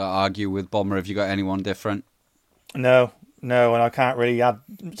difficult to argue with. Bomber, have you got anyone different? No, and I can't really add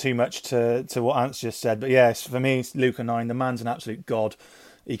too much to what Ant's just said. But yes, for me, it's Luke O'Nien. The man's an absolute god.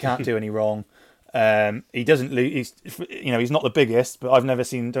 He can't do any wrong. He doesn't lose. He's not the biggest, but don't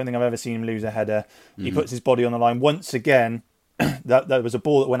think I've ever seen him lose a header. He puts his body on the line once again. That was a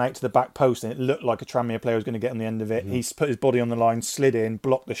ball that went out to the back post, and it looked like a Tranmere player was going to get on the end of it. He's put his body on the line, slid in,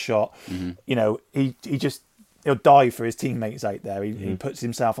 blocked the shot. He'll die for his teammates out there. He puts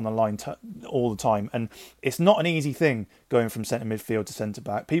himself on the line all the time, and it's not an easy thing going from centre midfield to centre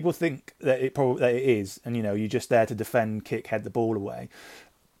back. People think that it is, and you're just there to defend, kick, head the ball away.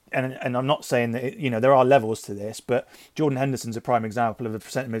 And I'm not saying that there are levels to this, but Jordan Henderson's a prime example of a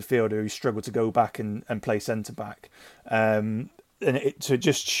centre midfielder who struggled to go back and play centre back, and it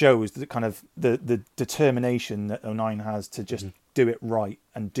just shows the kind of the determination that O'Nien has to just do it right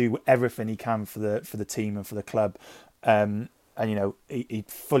and do everything he can for the team and for the club, and he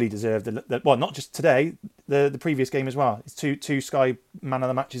fully deserved well, not just today, the previous game as well. It's two Sky man of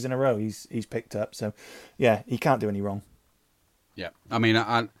the matches in a row he's picked up, so yeah, he can't do any wrong. Yeah, I mean,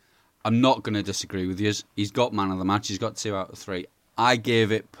 I'm not going to disagree with you. He's got man of the match. He's got 2 out of 3. I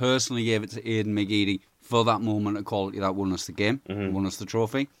personally gave it to Aidan McGeady for that moment of quality that won us the game, won us the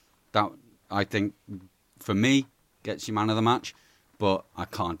trophy. That, I think, for me, gets you man of the match. But I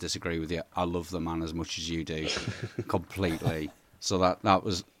can't disagree with you. I love the man as much as you do, completely. So that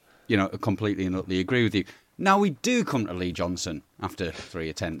was, completely and utterly agree with you. Now we do come to Lee Johnson after 3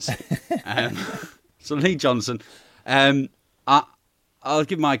 attempts. So Lee Johnson, I'll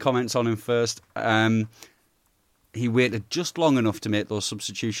give my comments on him first. He waited just long enough to make those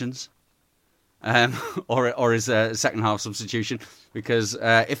substitutions, or his second half substitution, because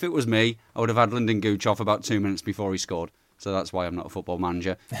if it was me, I would have had Lyndon Gooch off about 2 minutes before he scored. So that's why I'm not a football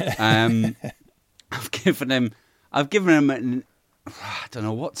manager. I've given him, I don't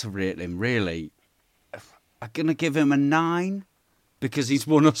know what to rate him, really. I'm going to give him a 9 because he's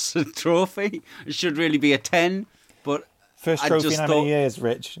won us a trophy. It should really be a 10, but first trophy in how many years,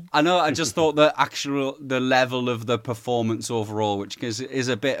 Rich? I know, I just thought the level of the performance overall, which is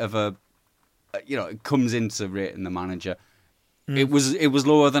a bit of a, it comes into rating the manager. It was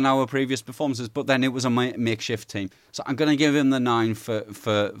lower than our previous performances, but then it was a makeshift team. So I'm going to give him the 9 for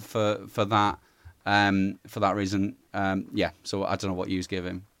that reason. So I don't know what you give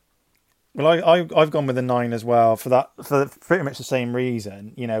him. Well, I've gone with a 9 as well for pretty much the same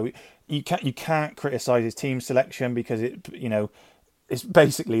reason. You can't criticise his team selection because it's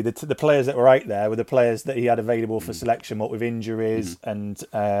basically the players that were out there were the players that he had available for selection, what with injuries and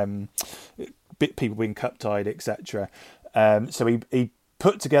people being cup tied, etc. So he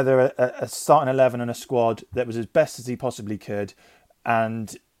put together a starting 11 and a squad that was as best as he possibly could,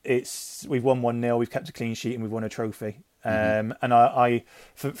 and we've won 1-0, we've kept a clean sheet, and we've won a trophy. And I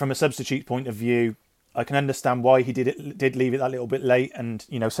from a substitute point of view, I can understand why he did leave it that little bit late, and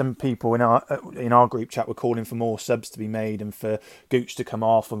some people in our group chat were calling for more subs to be made and for Gooch to come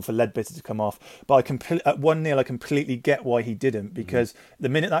off and for Ledbetter to come off. But at 1-0, I completely get why he didn't, because the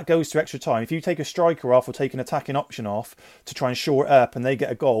minute that goes to extra time, if you take a striker off or take an attacking option off to try and shore it up and they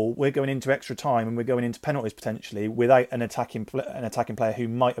get a goal, we're going into extra time and we're going into penalties potentially without an attacking player who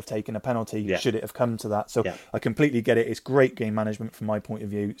might have taken a penalty should it have come to that. So I completely get it. It's great game management from my point of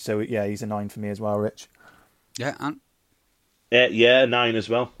view. So he's a 9 for me as well, Rich. Yeah, and 9 as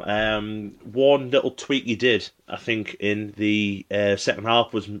well. One little tweak he did, I think, in the second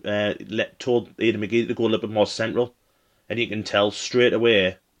half was told Aidan McGeady to go a little bit more central, and you can tell straight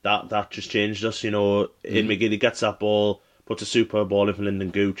away that just changed us. Aidan McGeady gets that ball, puts a superb ball in for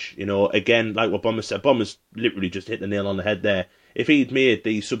Lyndon Gooch. Again, like what Bomber said, Bomber's literally just hit the nail on the head there. If he'd made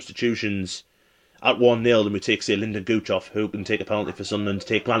these substitutions at 1-0, then we take, say, Lyndon Gooch off, who can take a penalty for Sunderland,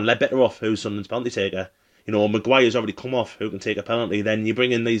 take Glenn Ledbetter off, who's Sunderland's penalty taker. Maguire's already come off, who can take a penalty. Then you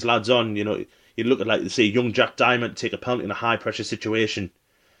bring in these lads on, you look at, say, young Jack Diamond take a penalty in a high-pressure situation.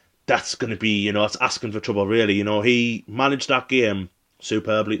 That's going to be, that's asking for trouble, really. He managed that game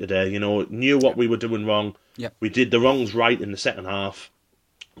superbly today, knew what we were doing wrong. Yep. We did the wrongs right in the second half,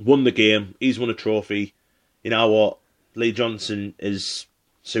 won the game, he's won a trophy. You know what? Lee Johnson is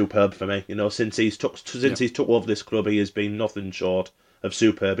superb for me. Since he's took over this club, he has been nothing short of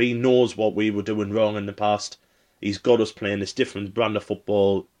superb. He knows what we were doing wrong in the past. He's got us playing this different brand of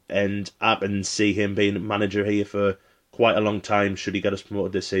football, and I can see him being manager here for quite a long time should he get us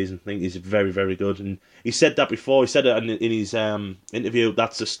promoted this season. I think he's very, very good. And he said that before. He said it in his interview.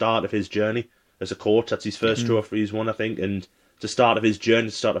 That's the start of his journey as a coach. That's his first trophy he's won, I think. And the start of his journey,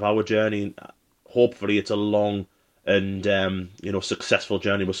 the start of our journey. And hopefully it's a long and successful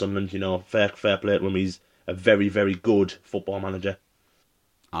journey with Sunderland. Fair play to him. He's a very, very good football manager.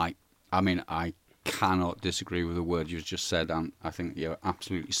 I cannot disagree with the word you've just said, and I think you're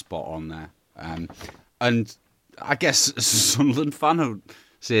absolutely spot on there. And I guess as a Sunderland fan, I would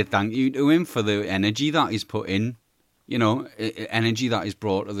say thank you to him for the energy that he's put in, energy that he's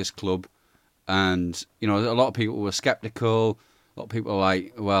brought to this club. And, a lot of people were sceptical. A lot of people are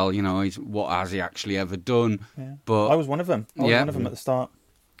like, well, what has he actually ever done? Yeah. But I was one of them. I was one of them at the start.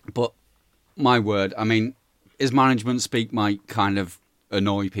 But my word, his management speak might kind of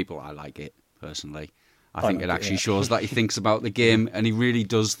annoy people. I like it personally. I think it actually shows that he thinks about the game, and he really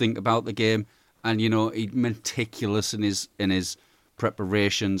does think about the game. And he's meticulous in his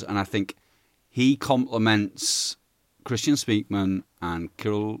preparations, and I think he complements Christian Speakman and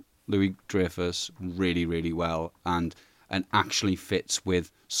Kirill Louis-Dreyfus really, really well, and actually fits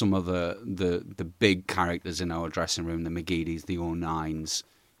with some of the big characters in our dressing room. The McGeadys, the 09s,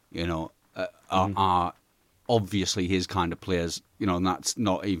 are obviously his kind of players, and that's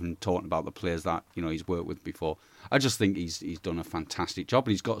not even talking about the players that, he's worked with before. I just think he's done a fantastic job,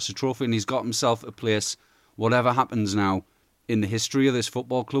 and he's got us a trophy, and he's got himself a place, whatever happens now, in the history of this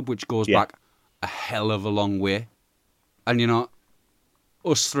football club, which goes back a hell of a long way. And,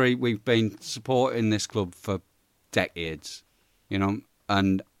 us three, we've been supporting this club for decades, you know,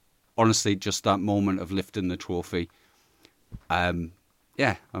 and honestly, just that moment of lifting the trophy,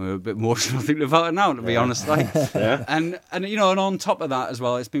 yeah, I'm a bit emotional thinking about it now, to be honest. Like, and you know, and on top of that as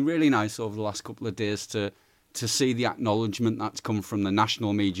well, it's been really nice over the last couple of days to see the acknowledgement that's come from the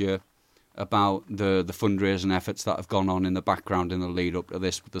national media about the fundraising efforts that have gone on in the background in the lead up to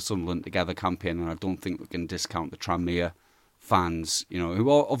this with the Sunderland Together campaign. And I don't think we can discount the Tranmere fans, you know, who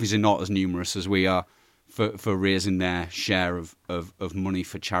are obviously not as numerous as we are, for raising their share of money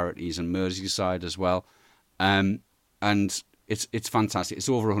for charities, and Merseyside as well. And it's fantastic. It's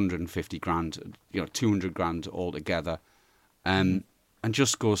over 150 grand, you know, 200 grand altogether. And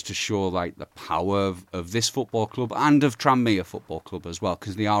just goes to show like the power of this football club and of Tranmere Football Club as well,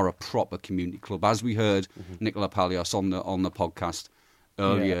 because they are a proper community club. As we heard Nicola Palios on the podcast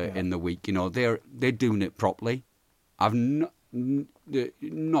earlier in the week, you know, they're doing it properly. I've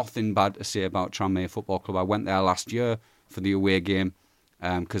nothing bad to say about Tranmere Football Club. I went there last year for the away game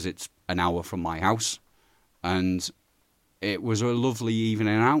because it's an hour from my house, and it was a lovely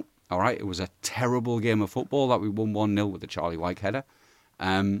evening out. All right, it was a terrible game of football that we won 1-0 with a Charlie White header.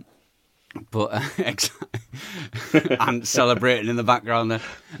 But and celebrating in the background there.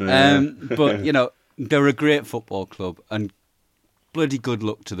 But you know, they're a great football club, and bloody good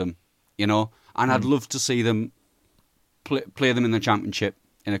luck to them, you know. And I'd love to see them play them in the Championship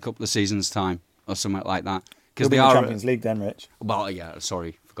in a couple of seasons' time or something like that, because they are Champions League then, Rich. Well, yeah,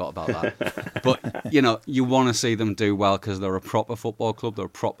 sorry, forgot about that. But you know, you want to see them do well because they're a proper football club, they're a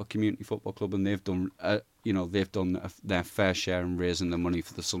proper community football club, and they've done their fair share in raising the money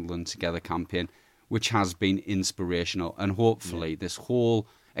for the Sunderland Together campaign, which has been inspirational. And hopefully, this whole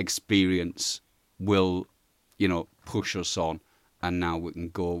experience will, you know, push us on. And now we can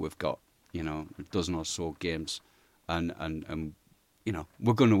go. We've got, you know, a dozen or so games, and you know,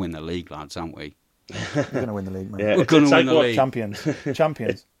 we're going to win the league, lads, aren't we? We're going to win the league, man. Yeah, we're going to win the league.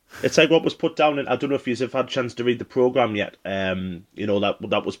 Champions. It's like what was put down, and I don't know if you've had a chance to read the programme yet, you know,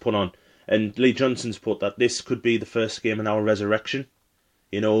 that was put on. And Lee Johnson's put that this could be the first game in our resurrection,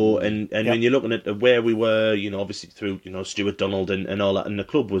 you know, and when you're looking at where we were, you know, obviously through, you know, Stuart Donald and all that, and the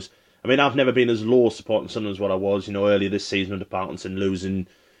club was, I mean, I've never been as low supporting Sunderland as what I was, you know, earlier this season under Parkinson, losing,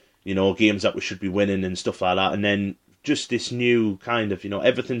 you know, games that we should be winning and stuff like that. And then just this new kind of, you know,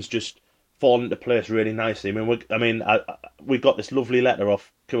 everything's just fallen into place really nicely. I mean, we got this lovely letter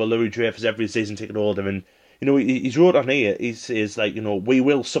off Kirill Louis-Dreyfus every season ticket holder, and you know, he's wrote on here, he's like, you know, we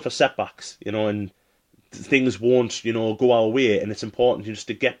will suffer setbacks, you know, and things won't, you know, go our way, and it's important just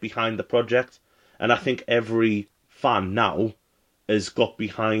to get behind the project. And I think every fan now has got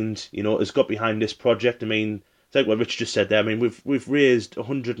behind this project. I mean, it's like what Rich just said there. I mean, we've raised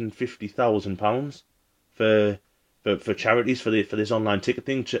 £150,000 for charities for this online ticket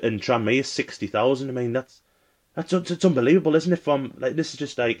thing, and Tranmere 60,000. I mean, that's unbelievable, isn't it? From like, this is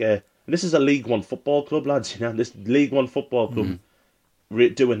just like this is a League One football club, lads. You know, this League One football club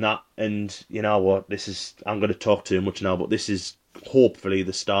doing that, and you know what? I'm going to talk too much now, but this is hopefully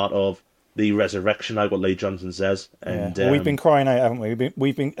the start of the resurrection, like what Lee Johnson says. And well, we've been crying out, haven't we?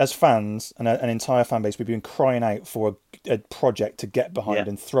 We've been as fans and an entire fan base. We've been crying out for a project to get behind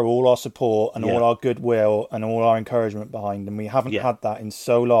and throw all our support and all our goodwill and all our encouragement behind, and we haven't had that in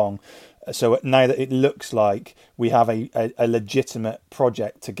so long. So now that it looks like we have a legitimate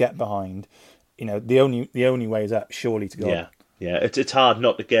project to get behind, you know, the only way is up, surely, to God. Yeah. It's hard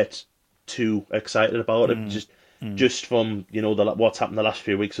not to get too excited about it. Just from, you know, what's happened the last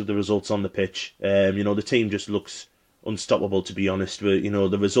few weeks of the results on the pitch. You know, the team just looks unstoppable, to be honest. You know,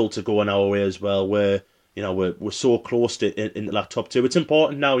 the results are going our way as well. We're so close to into that top two. It's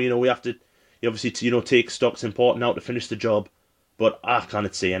important now. You know, we have to obviously you know, take stock. It's important now to finish the job. But I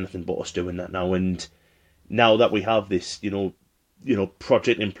can't see anything but us doing that now. And now that we have this, you know,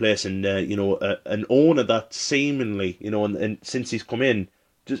 project in place, and you know, an owner that seemingly, you know, and since he's come in,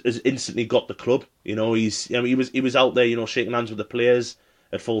 just has instantly got the club. You know, he was out there, you know, shaking hands with the players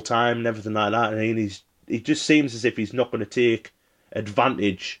at full time and everything like that. And he just seems as if he's not going to take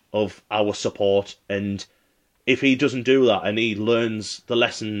advantage of our support. And if he doesn't do that, and he learns the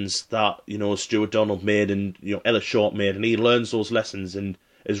lessons that, you know, Stuart Donald made and, you know, Ellis Short made, and he learns those lessons and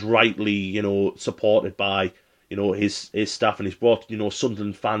is rightly, you know, supported by, you know, his staff, and he's brought, you know,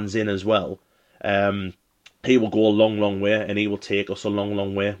 Sunderland fans in as well, he will go a long, long way, and he will take us a long,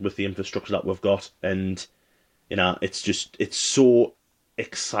 long way with the infrastructure that we've got. And, you know, it's so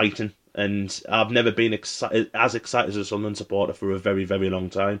exciting, and I've never been as excited as a Sunderland supporter for a very, very long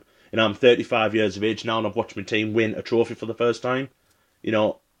time. You know, I'm 35 years of age now, and I've watched my team win a trophy for the first time. You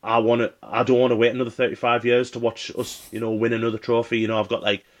know, I don't want to wait another 35 years to watch us, win another trophy. I've got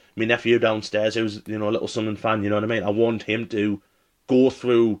like my nephew downstairs who's, a little Sunderland fan, you know what I mean? I want him to go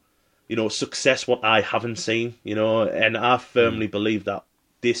through, success what I haven't seen, and I firmly believe that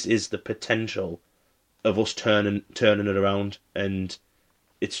this is the potential of us turning it around, and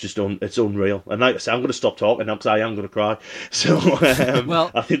it's just it's unreal. And like I said, I'm going to stop talking now because I am going to cry. So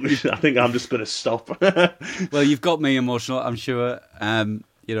well, I think I'm just going to stop. Well, you've got me emotional. I'm sure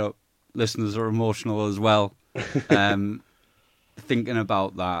listeners are emotional as well. Thinking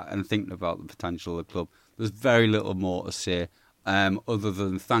about that and thinking about the potential of the club. There's very little more to say other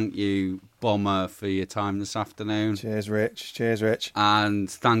than thank you, Bomber, for your time this afternoon. Cheers, Rich. And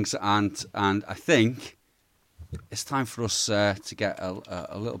thanks, Ant. And I think it's time for us to get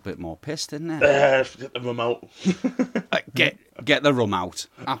a little bit more pissed, isn't it? Get the rum out. Get the rum out.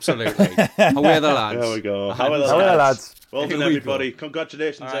 Absolutely. Away the lads. There we go. How are the lads? Well done, everybody.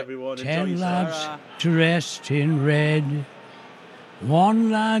 Congratulations, everyone. 10 lads dressed in red.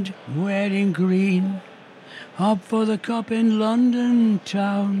 One lad wearing green. Up for the cup in London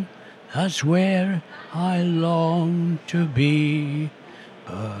town. That's where I long to be.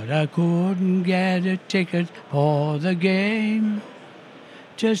 But I couldn't get a ticket for the game.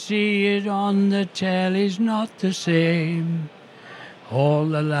 To see it on the telly's not the same. All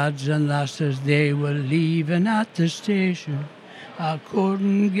the lads and lasses, they were leaving at the station. I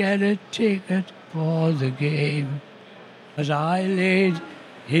couldn't get a ticket for the game. As I laid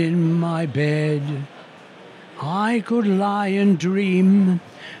in my bed, I could lie and dream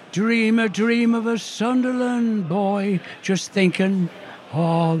a dream of a Sunderland boy, just thinking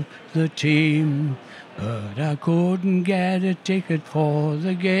of the team. But I couldn't get a ticket for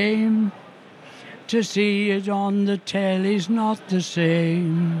the game. To see it on the telly's not the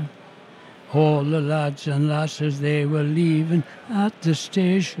same. All the lads and lasses, they were leaving at the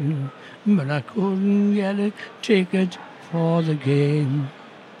station, but I couldn't get a ticket for the game.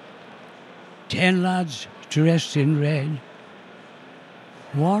 10 lads dressed in red.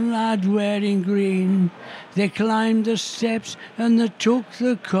 One lad wearing green. They climbed the steps and they took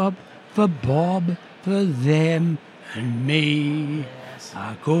the cup for Bob, for them and me.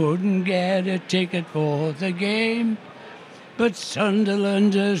 I couldn't get a ticket for the game, but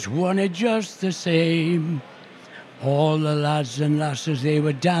Sunderlanders won it just the same. All the lads and lasses, they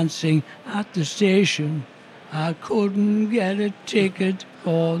were dancing at the station. I couldn't get a ticket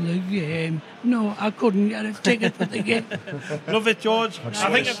for the game. No, I couldn't get a ticket for the game. Love it, George. I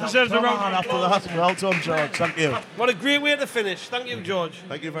think it deserves a round after that. Well done, George. Thank you. What a great way to finish. Thank you, George.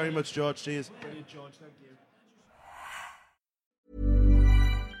 Thank you very much, George. Cheers. Brilliant, George. Thank you.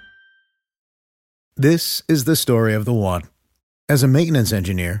 This is the story of the one. As a maintenance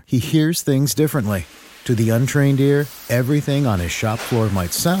engineer, he hears things differently. To the untrained ear, everything on his shop floor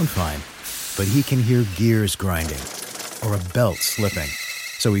might sound fine, but he can hear gears grinding or a belt slipping.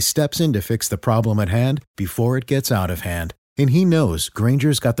 So he steps in to fix the problem at hand before it gets out of hand. And he knows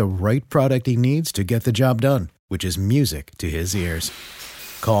Grainger's got the right product he needs to get the job done, which is music to his ears.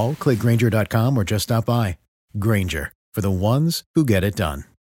 Call, click Grainger.com, or just stop by. Grainger, for the ones who get it done.